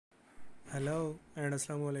Hello and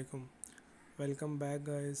Assalamu alaikum. Welcome back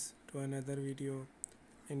guys to another video.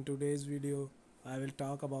 In today's video I will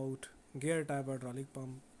talk about gear type hydraulic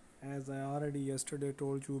pump. As I already yesterday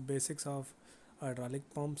told you basics of hydraulic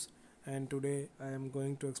pumps, and today I am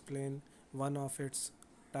going to explain one of its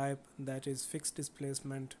type, that is fixed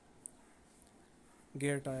displacement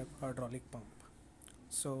gear type hydraulic pump.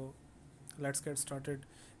 So let's get started.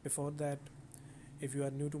 Before that, if you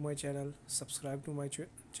are new to my channel, subscribe to my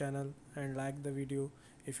channel and like the video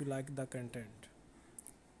if you like the content.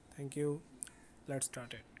 Thank you. Let's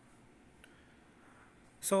start it.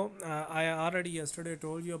 So I already yesterday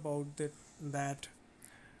told you about that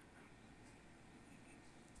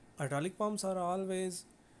hydraulic pumps are always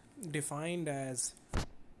defined as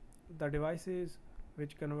the devices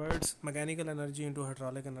which converts mechanical energy into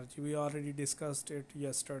hydraulic energy. We already discussed it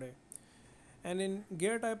yesterday. And in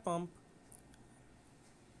gear type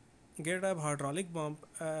hydraulic pump,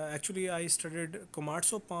 actually I studied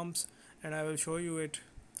Komatsu pumps and I will show you it.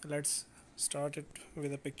 Let's start it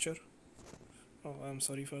with a picture. Oh, I'm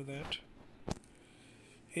sorry for that.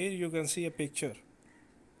 Here you can see a picture.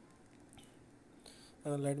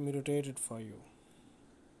 Let me rotate it for you.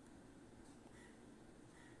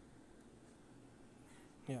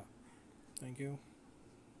 Yeah, thank you.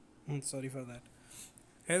 Sorry for that.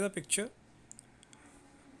 Here's a picture.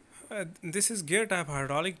 This is gear type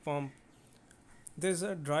hydraulic pump. There's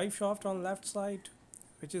a drive shaft on left side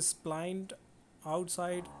which is splined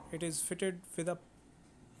outside. It is fitted with a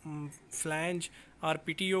flange or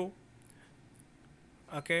PTO.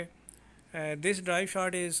 Okay, this drive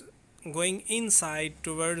shaft is going inside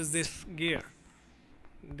towards this gear,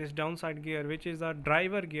 this downside gear, which is a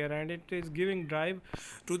driver gear, and it is giving drive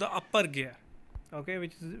to the upper gear. Okay,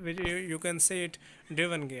 which you can say it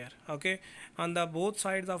driven gear. Okay, on the both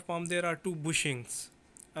sides of pump there are two bushings.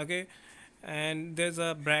 Okay, and there's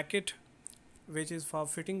a bracket which is for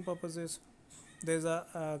fitting purposes. There's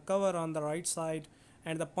a cover on the right side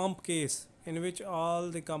and the pump case in which all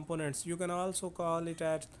the components, you can also call it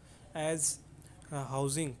as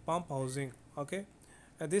housing, pump housing. Okay,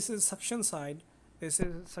 this is suction side. This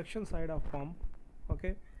is suction side of pump.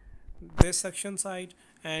 Okay, this suction side,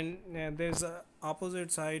 and there's a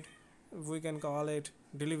opposite side, we can call it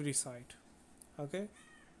delivery side. Okay,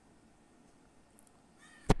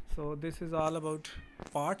 so this is all about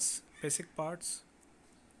parts, basic parts.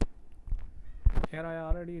 Here I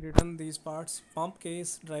already written these parts: pump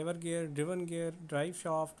case, driver gear, driven gear, drive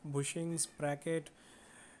shaft, bushings, bracket,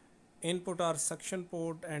 input or suction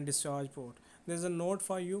port, and discharge port. There's a note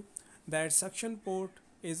for you that suction port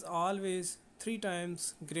is always 3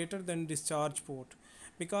 times greater than discharge port,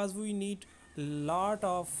 because we need lot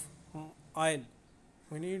of oil.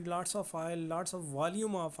 We need lots of oil, lots of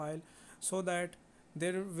volume of oil, so that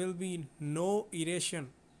there will be no aeration.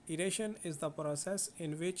 Aeration is the process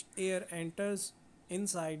in which air enters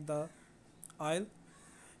inside the oil.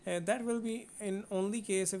 That will be in only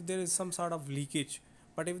case if there is some sort of leakage.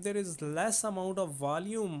 But if there is less amount of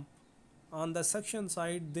volume on the suction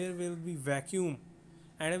side, there will be vacuum,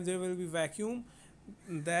 and if there will be vacuum,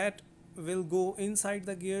 that will go inside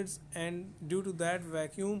the gears, and due to that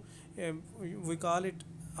vacuum, we call it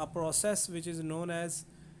a process which is known as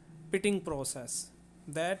pitting process,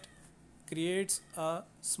 that creates a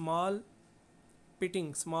small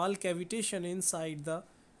pitting, small cavitation inside the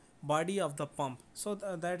body of the pump. So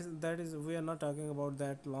that is we are not talking about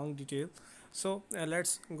that long detail. So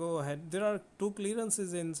let's go ahead. There are two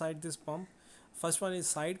clearances inside this pump. First one is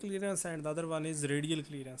side clearance and the other one is radial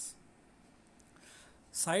clearance.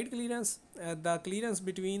 Side clearance, the clearance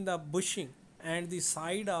between the bushing and the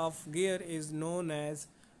side of gear is known as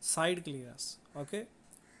side clearance. Okay,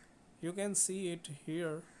 you can see it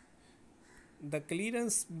here. The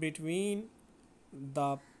clearance between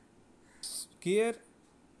the gear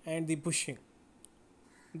and the bushing,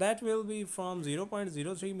 that will be from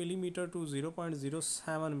 0.03 millimeter to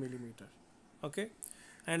 0.07 millimeter. Okay,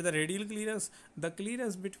 and the radial clearance, the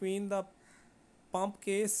clearance between the pump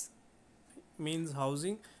case, means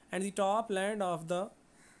housing, and the top land of the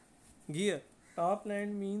gear. Top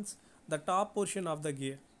land means the top portion of the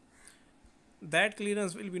gear. That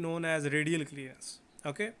clearance will be known as radial clearance.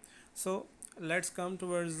 Okay, so let's come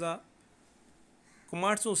towards the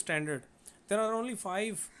Komatsu standard. There are only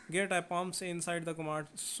 5 gear type pumps inside the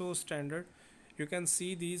Komatsu standard. You can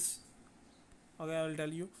see these. Okay, I will tell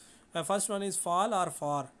you. First one is fall or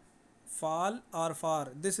far. Fall or far.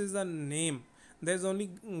 This is the name. There is only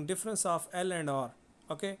difference of L and R.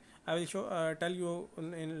 Okay, I will tell you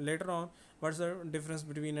in later on what's the difference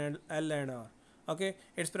between L and R. Okay,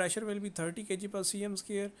 its pressure will be 30 kg per cm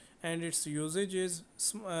square, and its usage is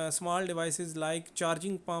small devices like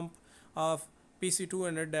charging pump, of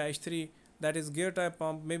PC200-3, that is gear type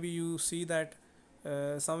pump. Maybe you see that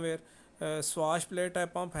somewhere. Swash plate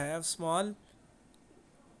type pump have small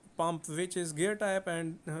pump which is gear type,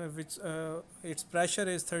 and which its pressure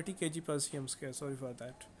is 30 kg per cm square. Sorry for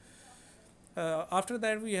that. After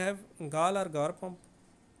that we have gal or gar pump.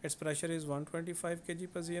 Its pressure is 125 kg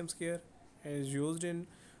per cm square. It is used in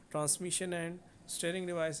transmission and steering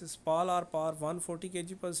devices. PAL or PAR 140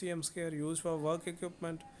 kg per cm square, used for work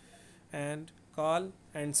equipment. And CAL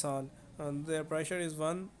and SAL, their pressure is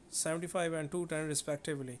 175 and 210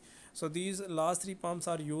 respectively. So these last three pumps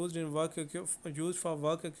are used in used for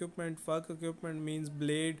work equipment. Work equipment means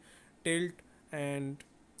blade, tilt, and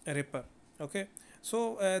ripper. Okay,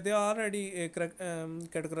 so they already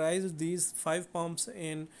categorized these five pumps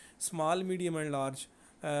in small, medium, and large.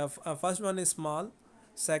 First one is small,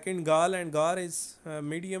 second gal and gar is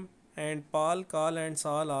medium, and pal, kal, and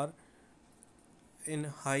sal are in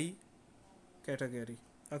high category.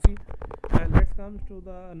 Okay, let's come to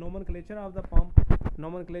the nomenclature of the pump.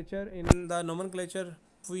 Nomenclature, in the nomenclature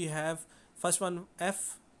we have first one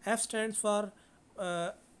F. F stands for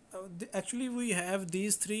actually we have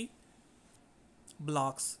these three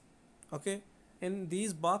blocks. Okay, in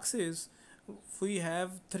these boxes we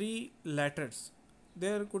have three letters.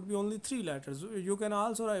 There could be only three letters. You can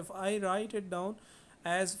also, if I write it down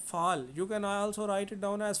as fal, you can also write it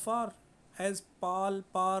down as far, as pal,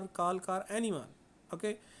 par, kal, kar, anyone.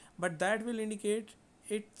 Okay, but that will indicate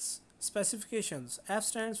its specifications. F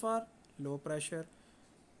stands for low pressure,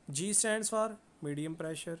 G stands for medium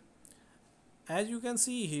pressure. As you can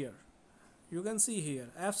see here,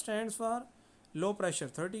 F stands for low pressure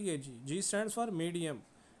 30 kg, G stands for medium,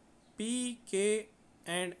 P, K,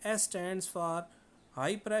 and S stands for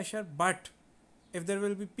high pressure. But if there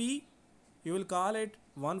will be P, you will call it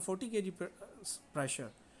 140 kg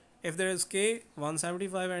pressure. If there is K,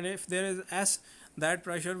 175, and if there is S, that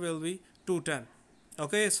pressure will be 210.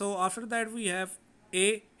 Okay, so after that we have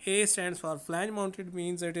A. A stands for flange mounted,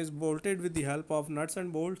 means it is bolted with the help of nuts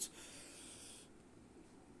and bolts.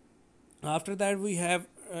 After that we have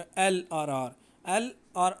L or R. L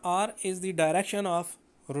or R is the direction of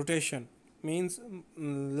rotation, means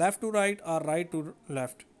left to right or right to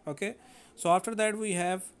left. Okay, so after that we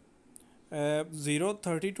have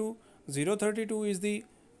 032. 032 is the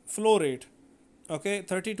flow rate. Okay,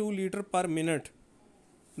 32 liter per minute.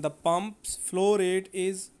 The pump's flow rate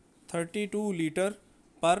is 32 liter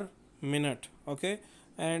per minute. Okay,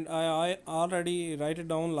 and I already write it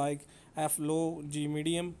down like F low, G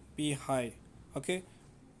medium, P high. Okay,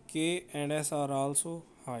 K and S are also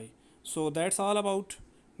high. So that's all about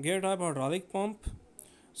gear type hydraulic pump.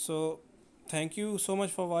 So thank you so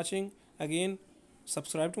much for watching. Again,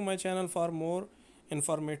 subscribe to my channel for more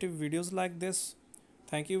informative videos like this.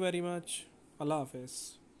 Thank you very much. Allah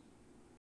Hafiz.